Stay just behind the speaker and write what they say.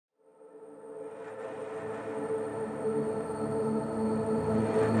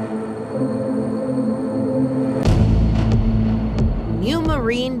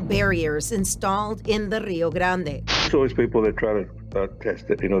barriers installed in the Rio Grande. There's always people that try to test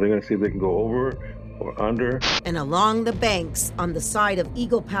it. They're going to see if they can go over or under. And along the banks on the side of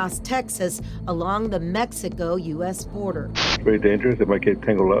Eagle Pass, Texas, along the Mexico-U.S. border. It's very dangerous. They might get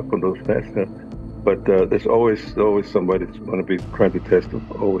tangled up on those nests. But there's always somebody that's going to be trying to test them,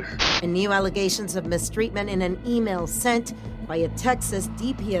 always. And new allegations of mistreatment in an email sent by a Texas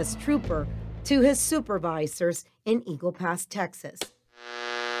DPS trooper to his supervisors in Eagle Pass, Texas.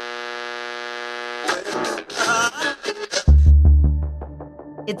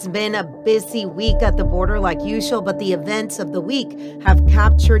 It's been a busy week at the border like usual, but the events of the week have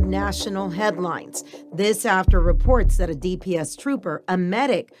captured national headlines. This after reports that a DPS trooper, a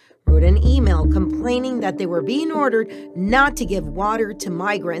medic, wrote an email complaining that they were being ordered not to give water to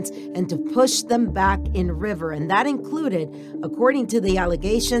migrants and to push them back in river. And that included, according to the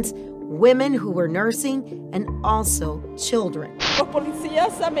allegations, women who were nursing and also children. Los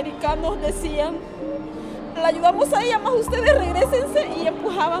policías americanos decían, la ayudamos a ella, más ustedes regrésense, y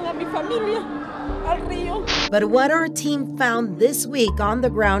empujaban a mi familia al río. But what our team found this week on the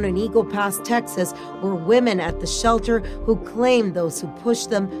ground in Eagle Pass, Texas, were women at the shelter who claimed those who pushed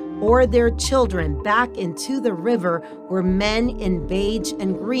them or their children back into the river were men in beige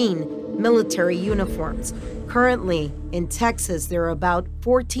and green military uniforms. Currently, in Texas, there are about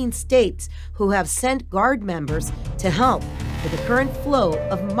 14 states who have sent Guard members to help with the current flow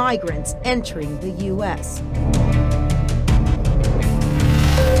of migrants entering the U.S.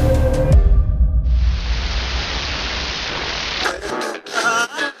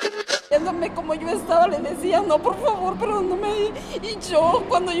 Como yo estaba, le decía, no, por favor, perdóname. Y yo,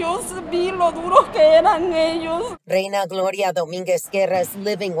 cuando yo vi lo duros que eran ellos. Reina Gloria Dominguez Guerra is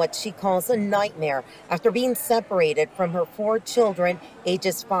living what she calls a nightmare after being separated from her 4 children,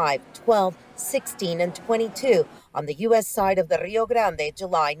 ages 5, 12, 16, and 22, on the U.S. side of the Rio Grande,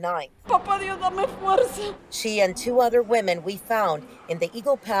 July 9th. Papa Dios, dame fuerza. She and 2 other women we found in the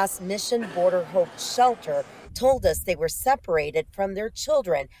Eagle Pass Mission Border Hope shelter told us they were separated from their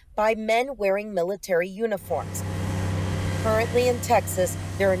children by men wearing military uniforms. Currently in Texas,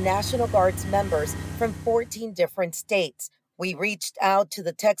 there are National Guards members from 14 different states. We reached out to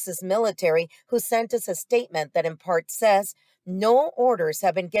the Texas military, who sent us a statement that in part says, no orders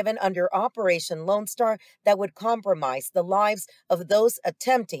have been given under Operation Lone Star that would compromise the lives of those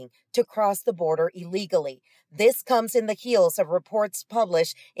attempting to cross the border illegally. This comes in the heels of reports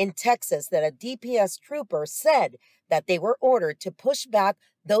published in Texas that a DPS trooper said that they were ordered to push back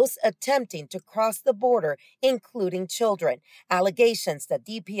those attempting to cross the border, including children. Allegations that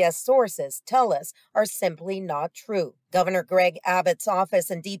DPS sources tell us are simply not true. Governor Greg Abbott's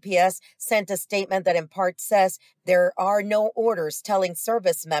office and DPS sent a statement that in part says there are no orders telling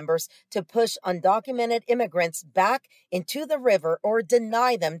service members to push undocumented immigrants back into the river or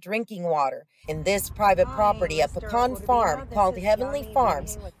deny them drinking water. In this private property, a pecan farm called Heavenly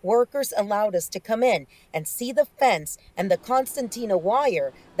Farms, workers allowed us to come in and see the fence and the concertina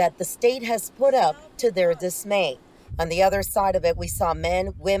wire that the state has put up, to their dismay. On the other side of it, we saw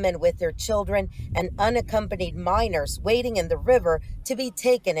men, women with their children, and unaccompanied minors waiting in the river to be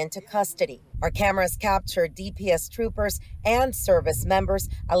taken into custody. Our cameras captured DPS troopers and service members,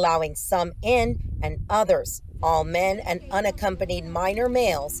 allowing some in and others, all men and unaccompanied minor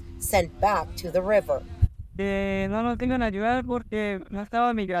males, sent back to the river. No nos vengan a ayudar porque no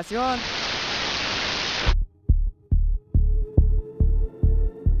estaba migración.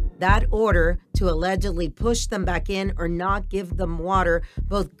 That order to allegedly push them back in or not give them water,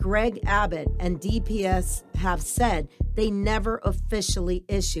 both Greg Abbott and DPS have said they never officially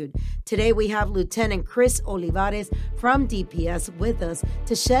issued. Today we have Lieutenant Chris Olivares from DPS with us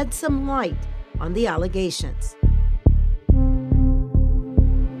to shed some light on the allegations.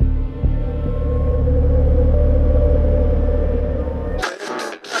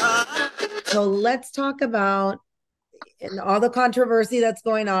 So let's talk about and all the controversy that's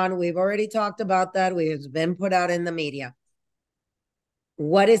going on. We've already talked about that. We've been put out in the media.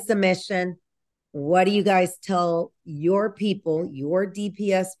 What is the mission? What do you guys tell your people, your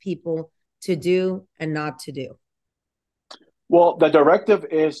DPS people, to do and not to do? Well, the directive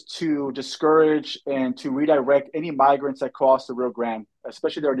is to discourage and to redirect any migrants that cross the Rio Grande,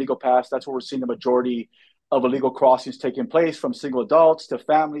 especially their Eagle Pass. That's where we're seeing the majority of illegal crossings taking place, from single adults to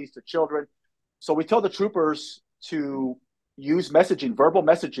families to children. So we tell the troopers to use messaging, verbal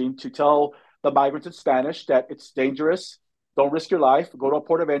messaging, to tell the migrants in Spanish that it's dangerous, don't risk your life, go to a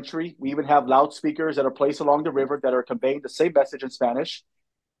port of entry. We even have loudspeakers that are placed along the river that are conveying the same message in Spanish.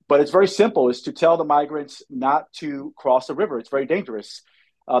 But it's very simple, is to tell the migrants not to cross the river. It's very dangerous.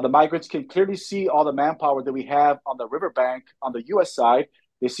 The migrants can clearly see all the manpower that we have on the riverbank on the U.S. side.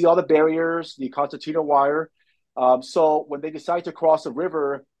 They see all the barriers, the concertina wire. So when they decide to cross the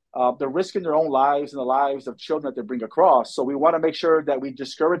river, they're risking their own lives and the lives of children that they bring across. So we want to make sure that we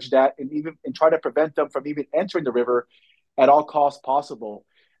discourage that and try to prevent them from even entering the river at all costs possible.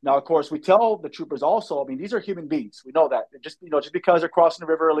 Now, of course, we tell the troopers also, I mean, these are human beings. We know that. Just because they're crossing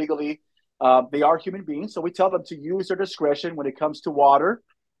the river illegally, they are human beings. So we tell them to use their discretion when it comes to water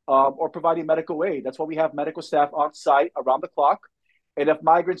or providing medical aid. That's why we have medical staff on site around the clock. And if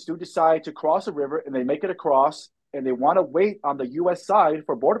migrants do decide to cross a river and they make it across and they want to wait on the U.S. side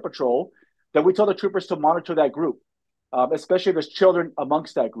for Border Patrol, then we tell the troopers to monitor that group, especially if there's children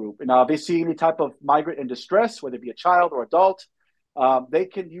amongst that group. And if they see any type of migrant in distress, whether it be a child or adult, they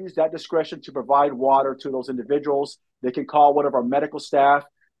can use that discretion to provide water to those individuals. They can call one of our medical staff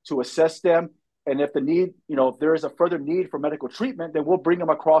to assess them. And if if there is a further need for medical treatment, then we'll bring them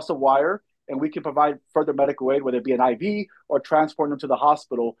across the wire and we can provide further medical aid, whether it be an IV or transport them to the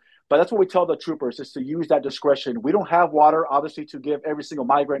hospital. But that's what we tell the troopers, is to use that discretion. We don't have water, obviously, to give every single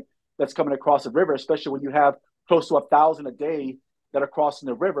migrant that's coming across the river, especially when you have close to 1,000 a day that are crossing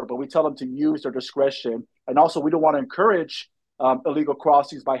the river. But we tell them to use their discretion. And also, we don't want to encourage illegal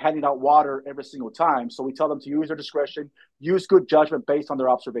crossings by handing out water every single time. So we tell them to use their discretion, use good judgment based on their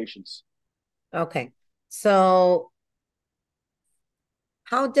observations. Okay. So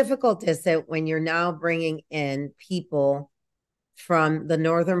how difficult is it when you're now bringing in people from the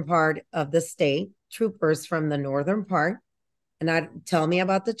northern part of the state, troopers from the northern part? And tell me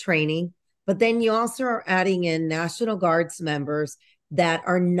about the training. But then you also are adding in National Guards members that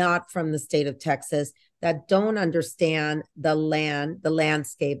are not from the state of Texas, that don't understand the land, the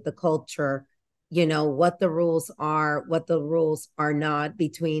landscape, the culture, what the rules are, what the rules are not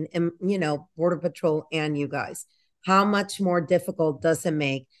between, Border Patrol and you guys. How much more difficult does it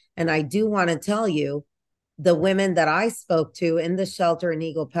make? And I do want to tell you, the women that I spoke to in the shelter in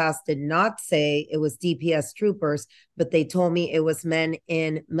Eagle Pass did not say it was DPS troopers, but they told me it was men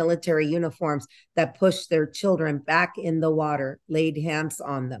in military uniforms that pushed their children back in the water, laid hands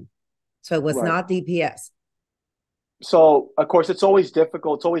on them. So it was not DPS. So, of course, it's always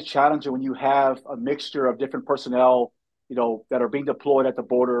difficult. It's always challenging when you have a mixture of different personnel, that are being deployed at the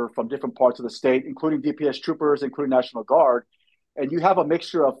border from different parts of the state, including DPS troopers, including National Guard. And you have a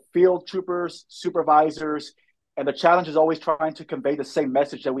mixture of field troopers, supervisors, and the challenge is always trying to convey the same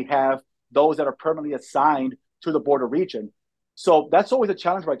message that we have those that are permanently assigned to the border region. So that's always a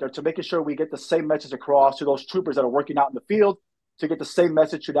challenge right there, to making sure we get the same message across to those troopers that are working out in the field, to get the same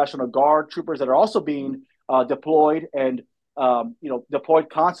message to National Guard troopers that are also being deployed and deployed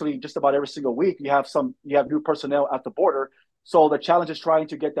constantly. Just about every single week, you have new personnel at the border. So the challenge is trying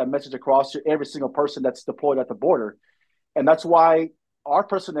to get that message across to every single person that's deployed at the border. And that's why our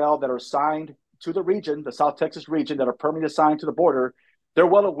personnel that are assigned to the region, the South Texas region, that are permanently assigned to the border, they're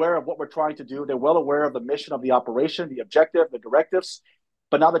well aware of what we're trying to do. They're well aware of the mission of the operation, the objective, the directives.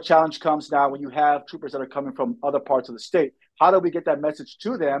 But now the challenge comes now when you have troopers that are coming from other parts of the state. How do we get that message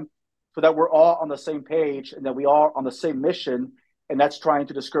to them so that we're all on the same page and that we are on the same mission? And that's trying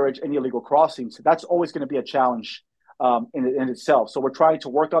to discourage any illegal crossings. That's always going to be a challenge in itself. So we're trying to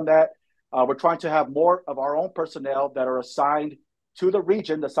work on that. We're trying to have more of our own personnel that are assigned to the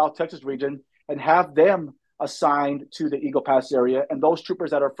region, the South Texas region, and have them assigned to the Eagle Pass area. And those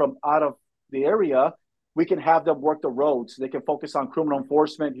troopers that are from out of the area, we can have them work the roads. They can focus on criminal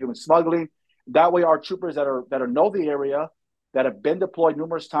enforcement, human smuggling. That way, our troopers that know the area, that have been deployed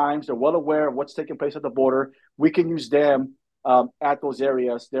numerous times, they're well aware of what's taking place at the border. We can use them at those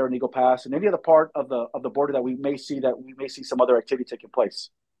areas there in Eagle Pass and any other part of the border that we may see some other activity taking place.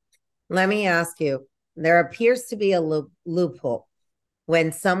 Let me ask you, there appears to be a loophole.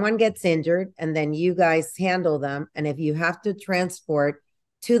 When someone gets injured and then you guys handle them, and if you have to transport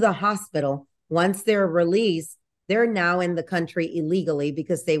to the hospital, once they're released, they're now in the country illegally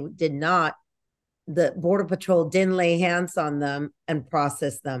because the Border Patrol didn't lay hands on them and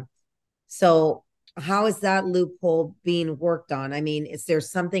process them. So how is that loophole being worked on? I mean, is there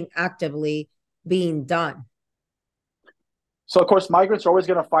something actively being done? So, of course, migrants are always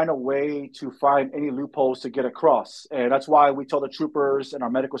going to find a way to find any loopholes to get across. And that's why we tell the troopers and our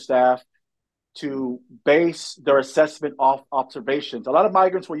medical staff to base their assessment off observations. A lot of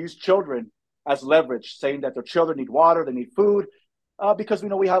migrants will use children as leverage, saying that their children need water, they need food, because we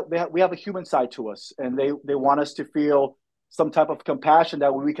know we have a human side to us, and they want us to feel some type of compassion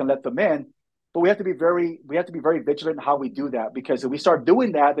that we can let them in. But we have to be very vigilant in how we do that, because if we start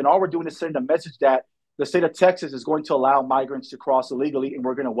doing that, then all we're doing is sending a message that the state of Texas is going to allow migrants to cross illegally, and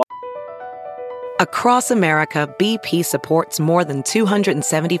we're going to. Across America, BP supports more than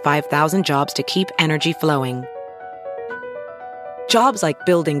 275,000 jobs to keep energy flowing. Jobs like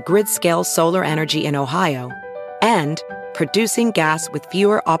building grid-scale solar energy in Ohio and producing gas with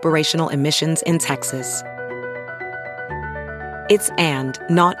fewer operational emissions in Texas. It's and,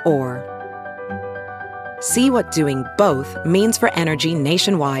 not or. See what doing both means for energy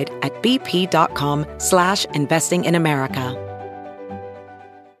nationwide at bp.com/investing in America.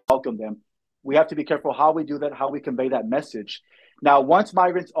 Welcome them. We have to be careful how we do that, how we convey that message. Now, once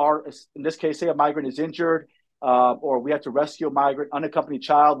migrants are, in this case, say a migrant is injured, or we have to rescue a migrant, unaccompanied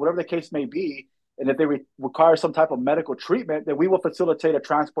child, whatever the case may be, and if they require some type of medical treatment, then we will facilitate a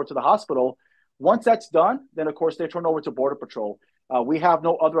transport to the hospital. Once that's done, then of course they turn over to Border Patrol. We have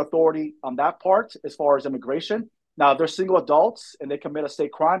no other authority on that part as far as immigration. Now, if they're single adults and they commit a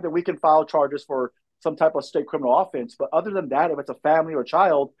state crime, then we can file charges for some type of state criminal offense. But other than that, if it's a family or a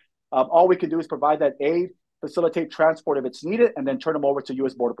child, all we can do is provide that aid, facilitate transport if it's needed, and then turn them over to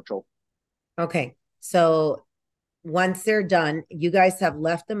U.S. Border Patrol. Okay. So once they're done, you guys have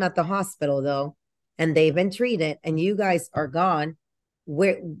left them at the hospital, though, and they've been treated, and you guys are gone.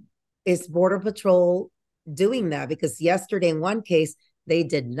 Where is Border Patrol doing that? Because yesterday in one case, they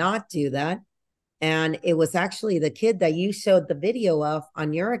did not do that. And it was actually the kid that you showed the video of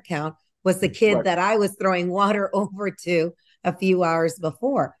on your account was the kid Right. that I was throwing water over to a few hours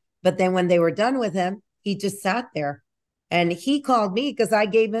before. But then when they were done with him, he just sat there. And he called me because I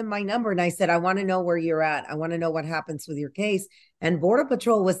gave him my number and I said, I want to know where you're at. I want to know what happens with your case. And Border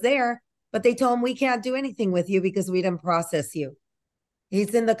Patrol was there, but they told him we can't do anything with you because we didn't process you.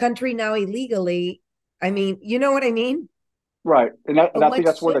 He's in the country now illegally. I mean, you know what I mean? Right. And I think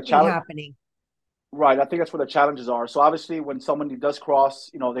that's where the challenge happening. Right. I think that's where the challenges are. So obviously when someone does cross,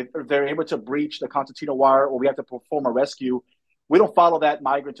 they're able to breach the concertina wire or we have to perform a rescue. We don't follow that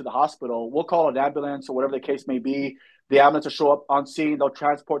migrant to the hospital. We'll call an ambulance or whatever the case may be. The ambulance will show up on scene. They'll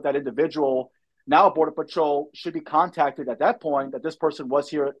transport that individual. Now Border Patrol should be contacted at that point that this person was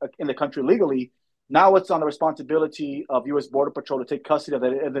here in the country legally. Now it's on the responsibility of U.S. Border Patrol to take custody of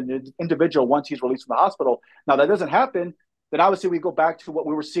the individual once he's released from the hospital. Now that doesn't happen, then obviously we go back to what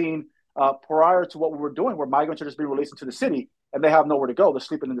we were seeing prior to what we were doing, where migrants are just being released into the city and they have nowhere to go. They're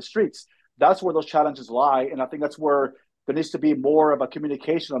sleeping in the streets. That's where those challenges lie. And I think that's where there needs to be more of a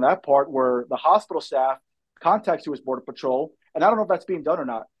communication on that part where the hospital staff contacts U.S. Border Patrol. And I don't know if that's being done or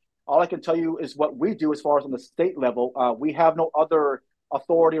not. All I can tell you is what we do as far as on the state level. We have no other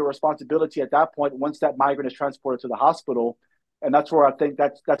authority or responsibility at that point once that migrant is transported to the hospital. And that's where I think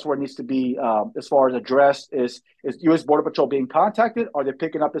that's where it needs to be as far as addressed is U.S. Border Patrol being contacted? Are they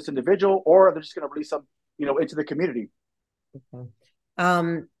picking up this individual or are they just going to release them, into the community?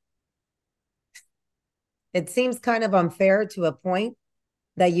 Okay. It seems kind of unfair to a point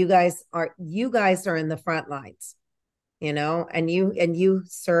that you guys are in the front lines, and you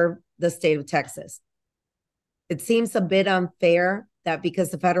serve the state of Texas. It seems a bit unfair that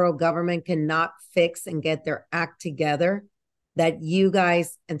because the federal government cannot fix and get their act together, that you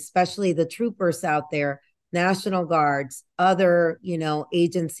guys, and especially the troopers out there, National Guards, other,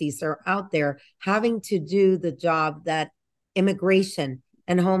 agencies are out there having to do the job that immigration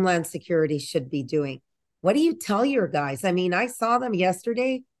and Homeland Security should be doing. What do you tell your guys? I mean, I saw them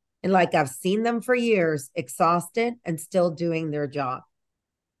yesterday and I've seen them for years, exhausted and still doing their job.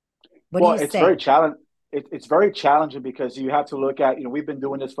 What do you say? It's very challenging because you have to look at, we've been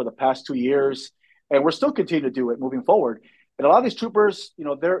doing this for the past 2 years and we're still continuing to do it moving forward. And a lot of these troopers,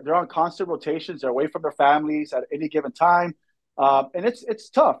 they're on constant rotations. They're away from their families at any given time. And it's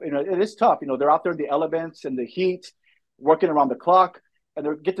tough. It is tough. They're out there in the elements and the heat, working around the clock. And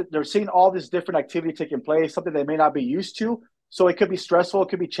they're seeing all this different activity taking place, something they may not be used to. So it could be stressful, it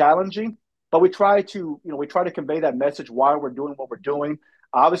could be challenging, but we try to convey that message why we're doing what we're doing.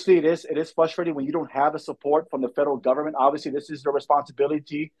 Obviously, it is frustrating when you don't have the support from the federal government. Obviously, this is their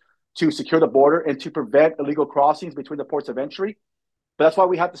responsibility to secure the border and to prevent illegal crossings between the ports of entry. But that's why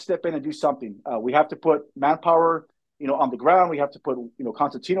we have to step in and do something. We have to put manpower, on the ground. We have to put,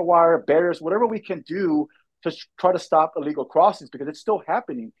 concertina wire, barriers, whatever we can do to try to stop illegal crossings because it's still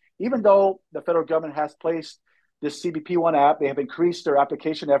happening. Even though the federal government has placed this CBP One app, they have increased their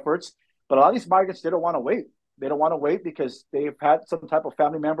application efforts, but a lot of these migrants, they don't want to wait. They don't want to wait because they've had some type of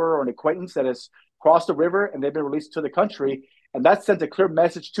family member or an acquaintance that has crossed the river and they've been released to the country. And that sends a clear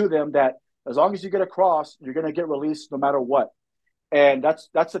message to them that as long as you get across, you're going to get released no matter what. And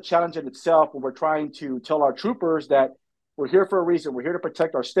that's a challenge in itself when we're trying to tell our troopers that we're here for a reason. We're here to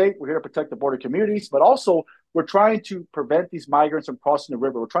protect our state. We're here to protect the border communities, but also we're trying to prevent these migrants from crossing the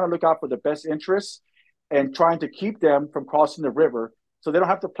river. We're trying to look out for the best interests and trying to keep them from crossing the river so they don't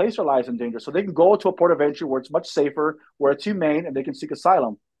have to place their lives in danger. So they can go to a port of entry where it's much safer, where it's humane, and they can seek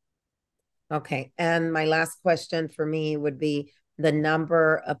asylum. Okay. And my last question for me would be, the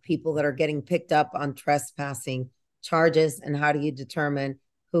number of people that are getting picked up on trespassing charges, and how do you determine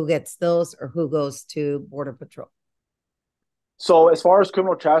who gets those or who goes to Border Patrol? So as far as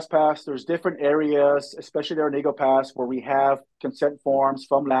criminal trespass, there's different areas, especially there in Eagle Pass, where we have consent forms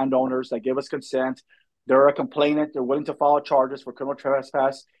from landowners that give us consent. They're a complainant. They're willing to file charges for criminal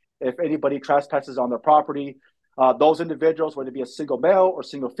trespass if anybody trespasses on their property. Those individuals, whether it be a single male or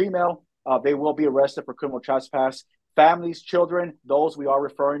single female, they will be arrested for criminal trespass. Families, children, those we are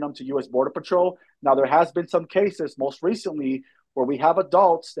referring them to U.S. Border Patrol. Now, there has been some cases, most recently, where we have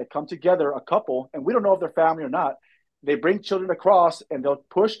adults that come together, a couple, and we don't know if they're family or not. They bring children across and they'll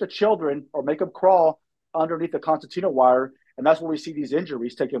push the children or make them crawl underneath the concertina wire. And that's where we see these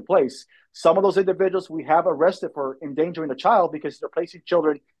injuries taking place. Some of those individuals we have arrested for endangering a child because they're placing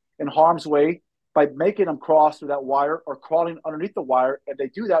children in harm's way by making them cross through that wire or crawling underneath the wire. And they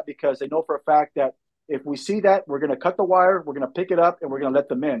do that because they know for a fact that if we see that, we're going to cut the wire, we're going to pick it up, and we're going to let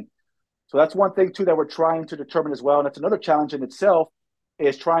them in. So that's one thing, too, that we're trying to determine as well. And that's another challenge in itself,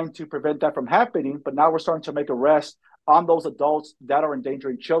 is trying to prevent that from happening. But now we're starting to make arrests on those adults that are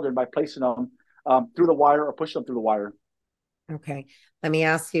endangering children by placing them through the wire or pushing them through the wire. Okay. Let me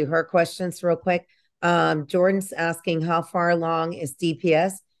ask you her questions real quick. Jordan's asking, how far along is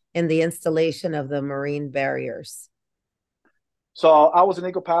DPS in the installation of the marine barriers? So I was in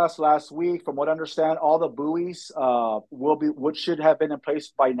Eagle Pass last week. From what I understand, all the buoys should have been in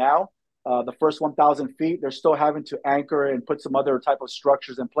place by now. The first 1,000 feet, they're still having to anchor and put some other type of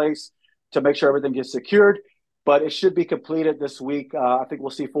structures in place to make sure everything gets secured. But it should be completed this week. I think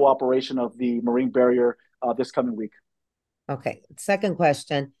we'll see full operation of the marine barrier this coming week. Okay. Second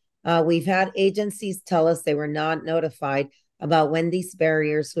question. We've had agencies tell us they were not notified about when these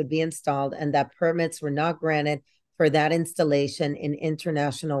barriers would be installed and that permits were not granted for that installation in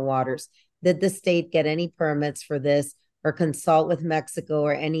international waters. Did the state get any permits for this or consult with Mexico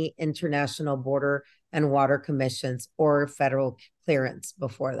or any international border and water commissions or federal clearance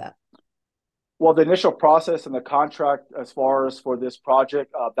before that? Well, the initial process and the contract, as far as for this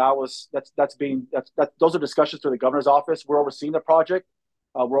project, those are discussions through the governor's office. We're overseeing the project.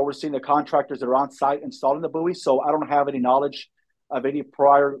 We're overseeing the contractors that are on site installing the buoy. So I don't have any knowledge of any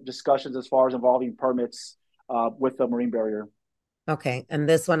prior discussions as far as involving permits with the marine barrier. Okay. And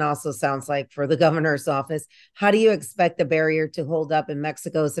this one also sounds like for the governor's office. How do you expect the barrier to hold up in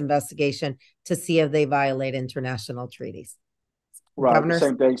Mexico's investigation to see if they violate international treaties? Right, Governors?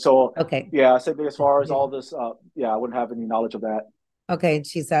 same thing. So, okay. Yeah, same thing as far as all this. I wouldn't have any knowledge of that. Okay.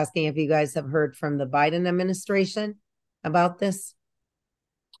 She's asking if you guys have heard from the Biden administration about this.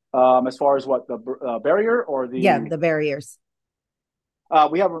 As far as what, the barrier or the? Yeah, the barriers.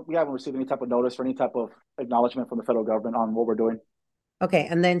 We haven't received any type of notice or any type of acknowledgement from the federal government on what we're doing. Okay.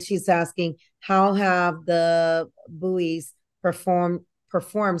 And then she's asking, how have the buoys performed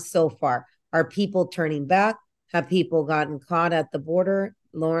so far? Are people turning back? Have people gotten caught at the border?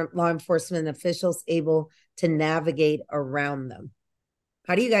 Law enforcement officials able to navigate around them?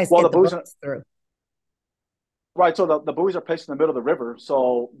 How do you guys get the boats through? Right. So the buoys are placed in the middle of the river.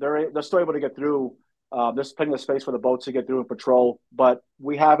 So they're still able to get through. There's plenty of space for the boats to get through and patrol. But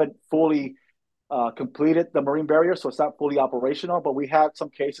we haven't fully completed the marine barrier, so it's not fully operational. But we had some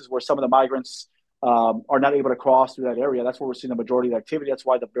cases where some of the migrants are not able to cross through that area. That's where we're seeing the majority of the activity. That's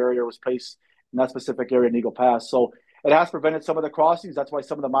why the barrier was placed in that specific area in Eagle Pass. So it has prevented some of the crossings. That's why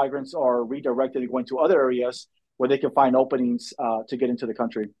some of the migrants are redirected and going to other areas where they can find openings to get into the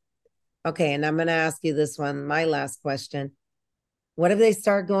country. Okay, and I'm going to ask you this one, my last question. What if they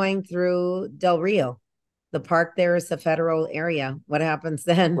start going through Del Rio? The park there is a federal area. What happens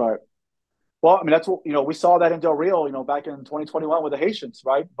then? Right. Well, I mean, that's what, we saw that in Del Rio, back in 2021 with the Haitians,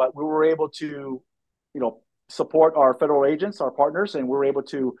 right? But we were able to, support our federal agents, our partners, and we were able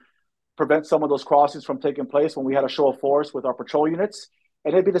to prevent some of those crossings from taking place when we had a show of force with our patrol units.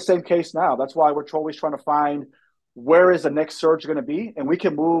 And it'd be the same case now. That's why we're always trying to find where is the next surge going to be, and we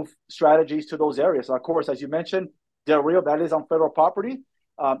can move strategies to those areas. So of course, as you mentioned, Del Rio, that is on federal property.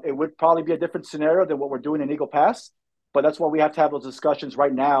 It would probably be a different scenario than what we're doing in Eagle Pass, but that's why we have to have those discussions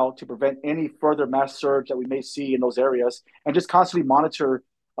right now to prevent any further mass surge that we may see in those areas, and just constantly monitor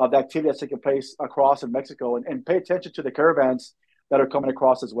the activity that's taking place across in Mexico, and pay attention to the caravans that are coming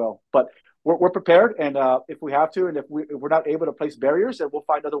across as well. But we're prepared, and if we have to, and if we're not able to place barriers, then we'll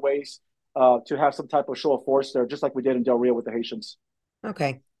find other ways to have some type of show of force there, just like we did in Del Rio with the Haitians.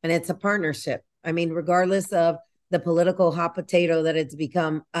 Okay. And it's a partnership. I mean, regardless of the political hot potato that it's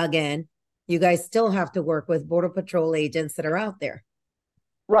become again, you guys still have to work with Border Patrol agents that are out there.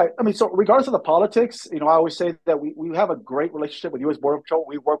 Right. I mean, so regardless of the politics, I always say that we have a great relationship with U.S. Border Patrol.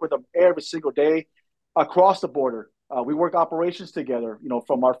 We work with them every single day across the border. We work operations together,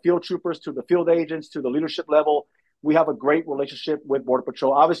 from our field troopers to the field agents to the leadership level. We have a great relationship with Border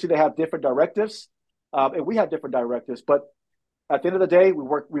Patrol. Obviously, they have different directives, and we have different directives. But at the end of the day, we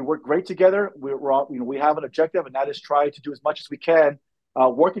work great together. We're all, we have an objective, and that is try to do as much as we can,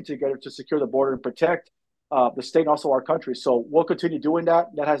 working together to secure the border and protect the state and also our country. So we'll continue doing that.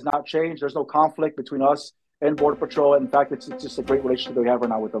 That has not changed. There's no conflict between us and Border Patrol. In fact, it's just a great relationship that we have right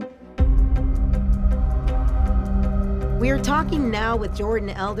now with them. We are talking now with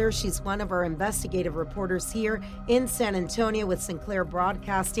Jordan Elder. She's one of our investigative reporters here in San Antonio with Sinclair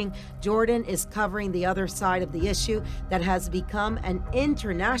Broadcasting. Jordan is covering the other side of the issue that has become an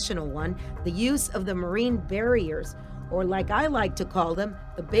international one, the use of the marine barriers, or like I like to call them,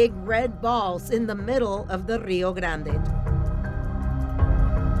 the big red balls in the middle of the Rio Grande.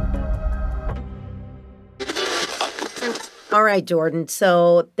 All right, Jordan.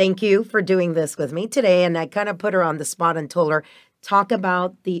 So thank you for doing this with me today. And I kind of put her on the spot and told her, talk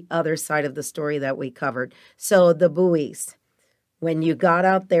about the other side of the story that we covered. So the buoys, when you got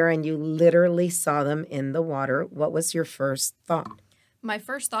out there and you literally saw them in the water, what was your first thought? My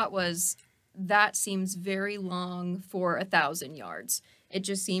first thought was, that seems very long for 1,000 yards. It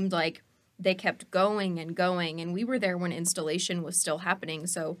just seemed like they kept going and going. And we were there when installation was still happening.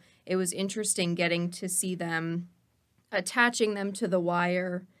 So it was interesting getting to see them attaching them to the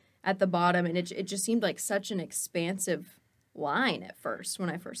wire at the bottom, and it just seemed like such an expansive line at first when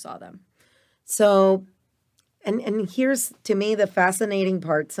I first saw them. So, and here's, to me, the fascinating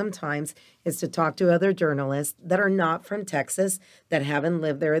part sometimes is to talk to other journalists that are not from Texas, that haven't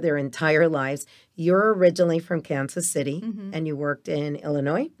lived there their entire lives. You're originally from Kansas City, and you worked in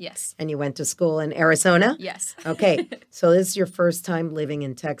Illinois? Yes. And you went to school in Arizona? Yes. Okay, so this is your first time living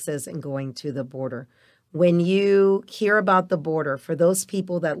in Texas and going to the border. When you hear about the border, for those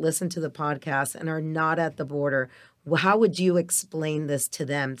people that listen to the podcast and are not at the border, how would you explain this to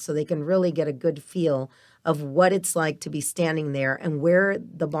them so they can really get a good feel of what it's like to be standing there and where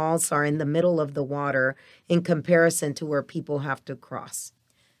the balls are in the middle of the water in comparison to where people have to cross?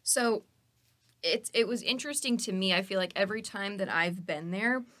 So it was interesting to me. I feel like every time that I've been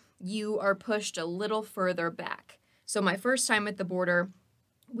there, you are pushed a little further back. So my first time at the border,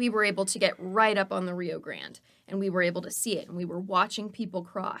 we were able to get right up on the Rio Grande, and we were able to see it, and we were watching people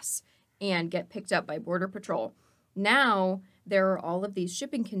cross and get picked up by Border Patrol. Now, there are all of these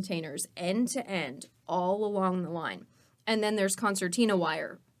shipping containers end to end all along the line. And then there's concertina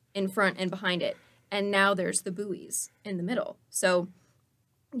wire in front and behind it. And now there's the buoys in the middle. So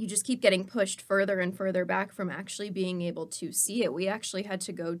you just keep getting pushed further and further back from actually being able to see it. We actually had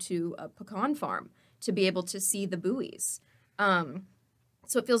to go to a pecan farm to be able to see the buoys.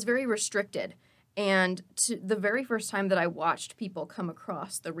 So it feels very restricted. And the very first time that I watched people come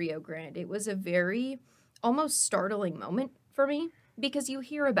across the Rio Grande, it was a very almost startling moment for me, because you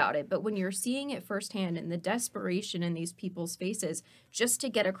hear about it, but when you're seeing it firsthand and the desperation in these people's faces just to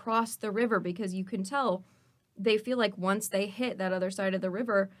get across the river, because you can tell they feel like once they hit that other side of the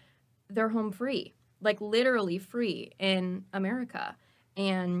river, they're home free, like literally free in America.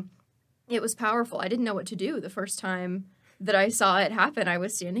 And it was powerful. I didn't know what to do the first time that I saw it happen. I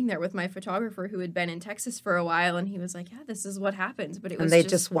was standing there with my photographer who had been in Texas for a while, and he was like, yeah, this is what happens. But it was, and they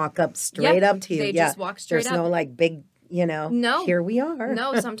just walk up straight up to you. They just walk straight There's up. no like big, no, here we are.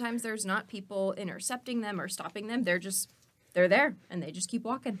 No, sometimes there's not people intercepting them or stopping them. They're there, and they just keep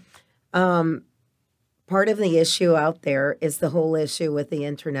walking. Part of the issue out there is the whole issue with the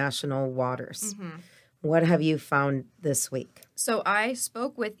international waters. Mm-hmm. What have you found this week? So I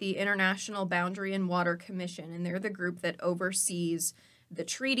spoke with the International Boundary and Water Commission, and they're the group that oversees the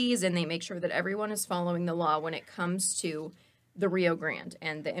treaties, and they make sure that everyone is following the law when it comes to the Rio Grande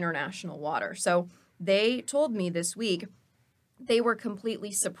and the international water. So they told me this week they were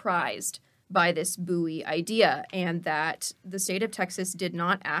completely surprised by this buoy idea, and that the state of Texas did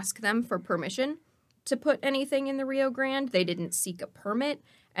not ask them for permission to put anything in the Rio Grande. They didn't seek a permit,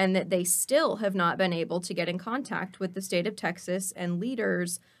 and that they still have not been able to get in contact with the state of Texas and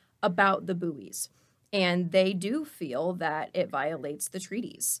leaders about the buoys. And they do feel that it violates the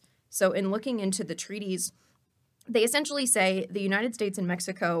treaties. So in looking into the treaties, they essentially say the United States and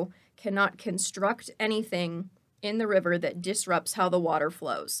Mexico cannot construct anything in the river that disrupts how the water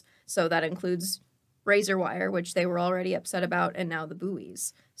flows. So that includes razor wire, which they were already upset about, and now the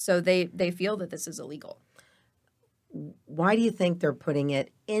buoys. So they feel that this is illegal. Why do you think they're putting it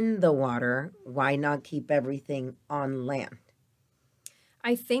in the water? Why not keep everything on land?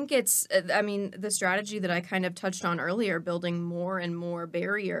 I think it's, the strategy that I kind of touched on earlier, building more and more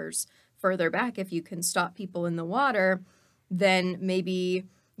barriers further back. If you can stop people in the water, then maybe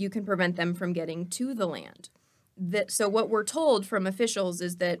you can prevent them from getting to the land. So what we're told from officials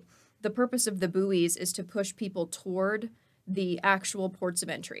is that the purpose of the buoys is to push people toward the actual ports of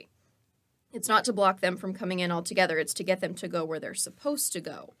entry. It's not to block them from coming in altogether. It's to get them to go where they're supposed to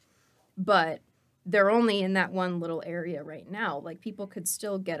go. But they're only in that one little area right now. Like, people could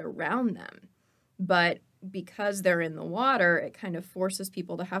still get around them. But because they're in the water, it kind of forces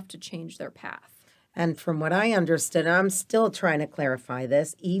people to have to change their path. And from what I understood, I'm still trying to clarify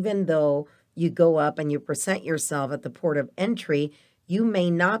this, even though you go up and you present yourself at the port of entry, you may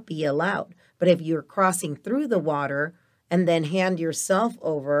not be allowed. But if you're crossing through the water and then hand yourself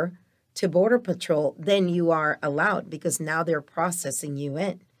over to Border Patrol, then you are allowed, because now they're processing you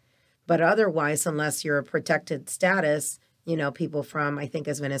in. But otherwise, unless you're a protected status, people from, I think,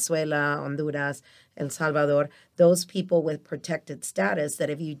 as Venezuela, Honduras, El Salvador, those people with protected status, that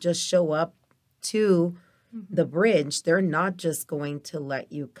if you just show up to the bridge, they're not just going to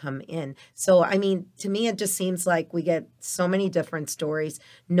let you come in. So, I mean, to me, it just seems like we get so many different stories.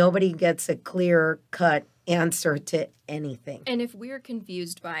 Nobody gets a clear-cut answer to anything. And if we're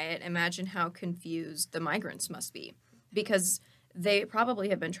confused by it, imagine how confused the migrants must be, because they probably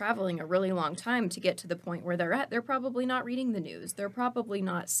have been traveling a really long time to get to the point where they're at. They're probably not reading the news. They're probably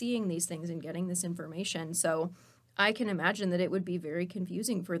not seeing these things and getting this information. So I can imagine that it would be very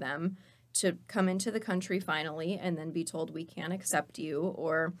confusing for them to come into the country finally and then be told we can't accept you,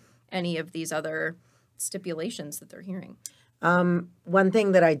 or any of these other stipulations that they're hearing. One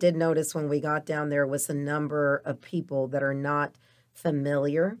thing that I did notice when we got down there was the number of people that are not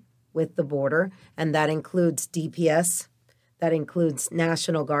familiar with the border, and that includes DPS, that includes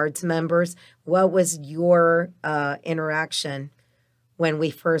National Guards members. What was your interaction when we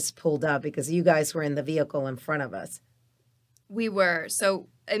first pulled up? Because you guys were in the vehicle in front of us. We were. So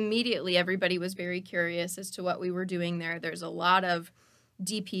immediately everybody was very curious as to what we were doing there. There's a lot of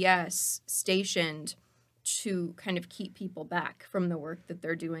DPS stationed to kind of keep people back from the work that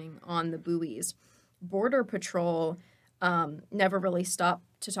they're doing on the buoys. Border Patrol never really stopped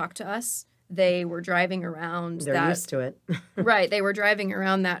to talk to us. They were driving around. They're used to it. Right. They were driving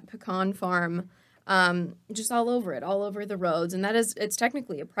around that pecan farm, just all over it, all over the roads. And it's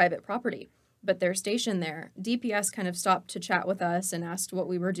technically a private property, but they're stationed there. DPS kind of stopped to chat with us and asked what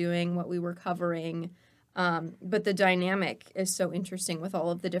we were doing, what we were covering. But the dynamic is so interesting with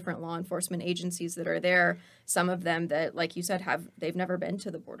all of the different law enforcement agencies that are there. Some of them that, like you said, they've never been to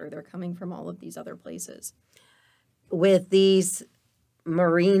the border. They're coming from all of these other places. With these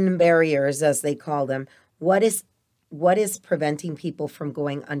marine barriers, as they call them, what is preventing people from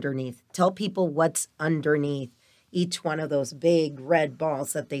going underneath? Tell people what's underneath each one of those big red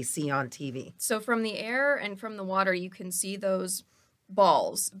balls that they see on TV. So from the air and from the water, you can see those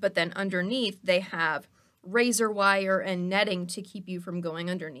balls, but then underneath they have razor wire and netting to keep you from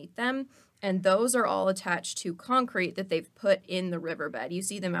going underneath them. And those are all attached to concrete that they've put in the riverbed. You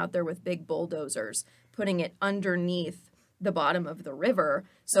see them out there with big bulldozers putting it underneath the bottom of the river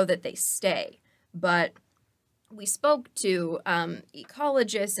so that they stay. But we spoke to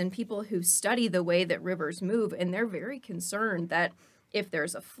ecologists and people who study the way that rivers move, and they're very concerned that if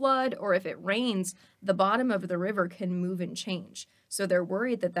there's a flood or if it rains, the bottom of the river can move and change. So they're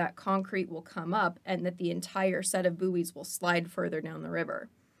worried that that concrete will come up and that the entire set of buoys will slide further down the river,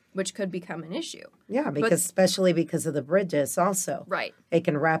 which could become an issue. Yeah, especially because of the bridges also. Right. It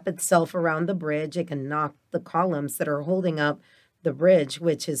can wrap itself around the bridge. It can knock the columns that are holding up the bridge,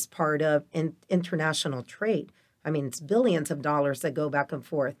 which is part of international trade. I mean, it's billions of dollars that go back and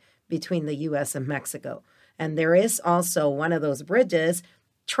forth between the U.S. and Mexico. And there is also one of those bridges,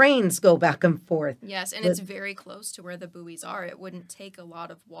 trains go back and forth. Yes, and it's very close to where the buoys are. It wouldn't take a lot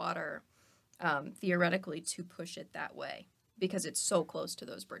of water, theoretically, to push it that way, because it's so close to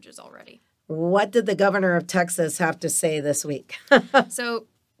those bridges already. What did the governor of Texas have to say this week? So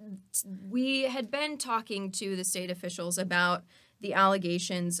we had been talking to the state officials about the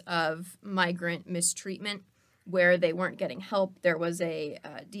allegations of migrant mistreatment where they weren't getting help. There was a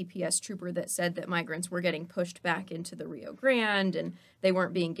DPS trooper that said that migrants were getting pushed back into the Rio Grande and they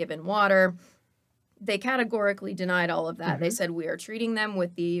weren't being given water. They categorically denied all of that. Mm-hmm. They said, we are treating them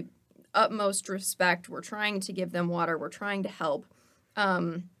with the utmost respect. We're trying to give them water. We're trying to help.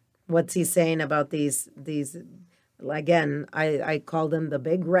 What's he saying about these again, I call them the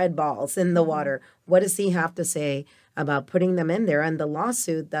big red balls in the water. What does he have to say about putting them in there and the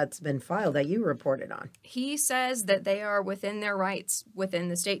lawsuit that's been filed that you reported on? He says that they are within their rights, within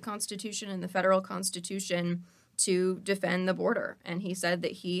the state constitution and the federal constitution, to defend the border. And he said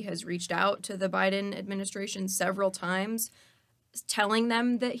that he has reached out to the Biden administration several times, telling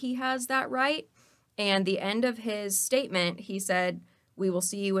them that he has that right. And the end of his statement, he said, "We will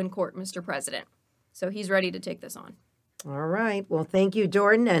see you in court, Mr. President." So he's ready to take this on. All right. Well, thank you,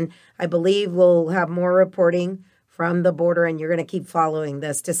 Jordan. And I believe we'll have more reporting from the border, and you're going to keep following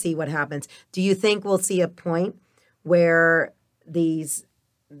this to see what happens. Do you think we'll see a point where the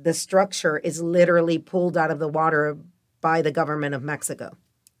structure is literally pulled out of the water by the government of Mexico?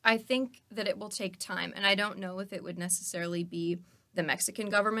 I think that it will take time, and I don't know if it would necessarily be the Mexican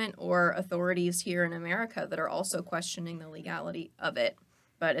government or authorities here in America that are also questioning the legality of it.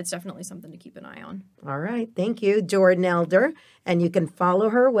 But it's definitely something to keep an eye on. All right. Thank you, Jordan Elder. And you can follow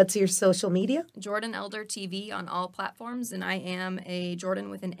her. What's your social media? Jordan Elder TV on all platforms, and I am a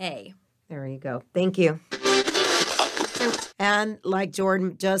Jordan with an A. There you go. Thank you. And like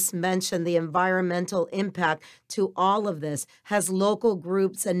Jordan just mentioned, the environmental impact to all of this has local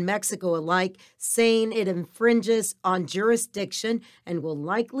groups in Mexico alike saying it infringes on jurisdiction and will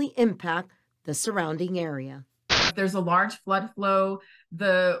likely impact the surrounding area. If there's a large flood flow,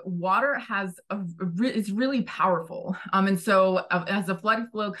 the water is really powerful. And so as the flood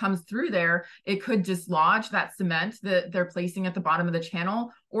flow comes through there, it could dislodge that cement that they're placing at the bottom of the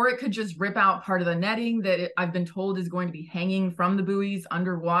channel, or it could just rip out part of the netting that I've been told is going to be hanging from the buoys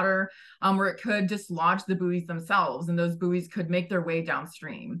underwater, or it could dislodge the buoys themselves, and those buoys could make their way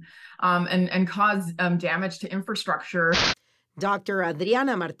downstream and cause damage to infrastructure. Dr.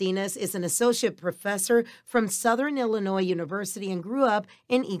 Adriana Martinez is an associate professor from Southern Illinois University and grew up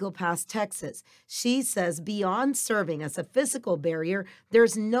in Eagle Pass, Texas. She says beyond serving as a physical barrier,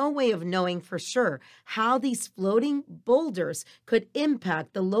 there's no way of knowing for sure how these floating boulders could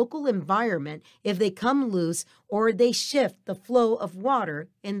impact the local environment if they come loose or they shift the flow of water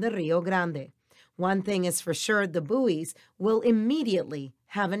in the Rio Grande. One thing is for sure, the buoys will immediately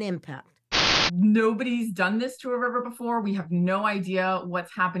have an impact. Nobody's done this to a river before. We have no idea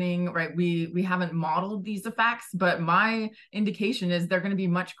what's happening, right? We haven't modeled these effects, but my indication is they're going to be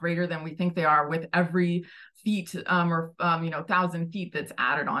much greater than we think they are with every feet or 1,000 feet that's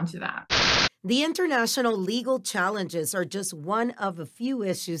added onto that. The international legal challenges are just one of a few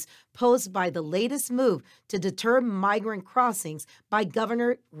issues posed by the latest move to deter migrant crossings by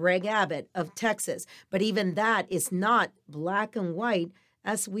Governor Greg Abbott of Texas. But even that is not black and white,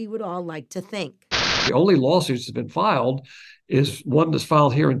 as we would all like to think. The only lawsuit that's been filed is one that's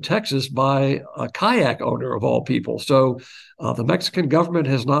filed here in Texas by a kayak owner of all people. So the Mexican government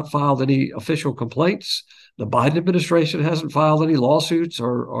has not filed any official complaints. The Biden administration hasn't filed any lawsuits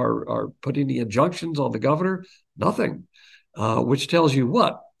or put any injunctions on the governor. Nothing, which tells you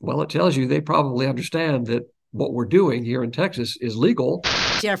what? Well, it tells you they probably understand that what we're doing here in Texas is legal.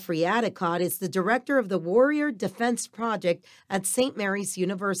 Jeffrey Adicott is the director of the Warrior Defense Project at St. Mary's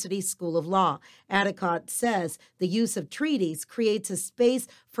University School of Law. Adicott says the use of treaties creates a space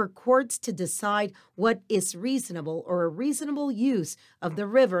for courts to decide what is reasonable or a reasonable use of the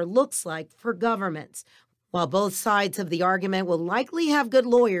river looks like for governments. While both sides of the argument will likely have good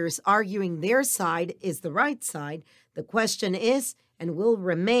lawyers arguing their side is the right side, the question is and will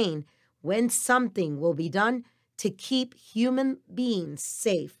remain when something will be done to keep human beings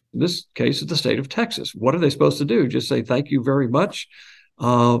safe. In this case, it's the state of Texas. What are they supposed to do? Just say thank you very much?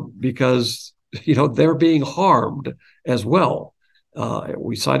 Because, they're being harmed as well.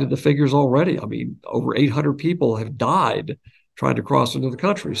 We cited the figures already. I mean, over 800 people have died trying to cross into the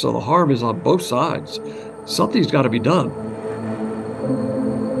country. So the harm is on both sides. Something's got to be done.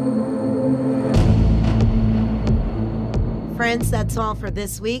 Friends, that's all for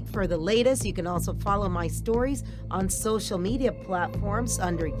this week. For the latest, you can also follow my stories on social media platforms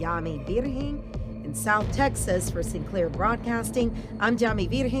under Yami Virgen. In South Texas for Sinclair Broadcasting, I'm Yami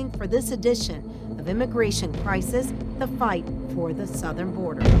Virgen for this edition of Immigration Crisis, the Fight for the Southern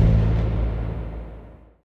Border.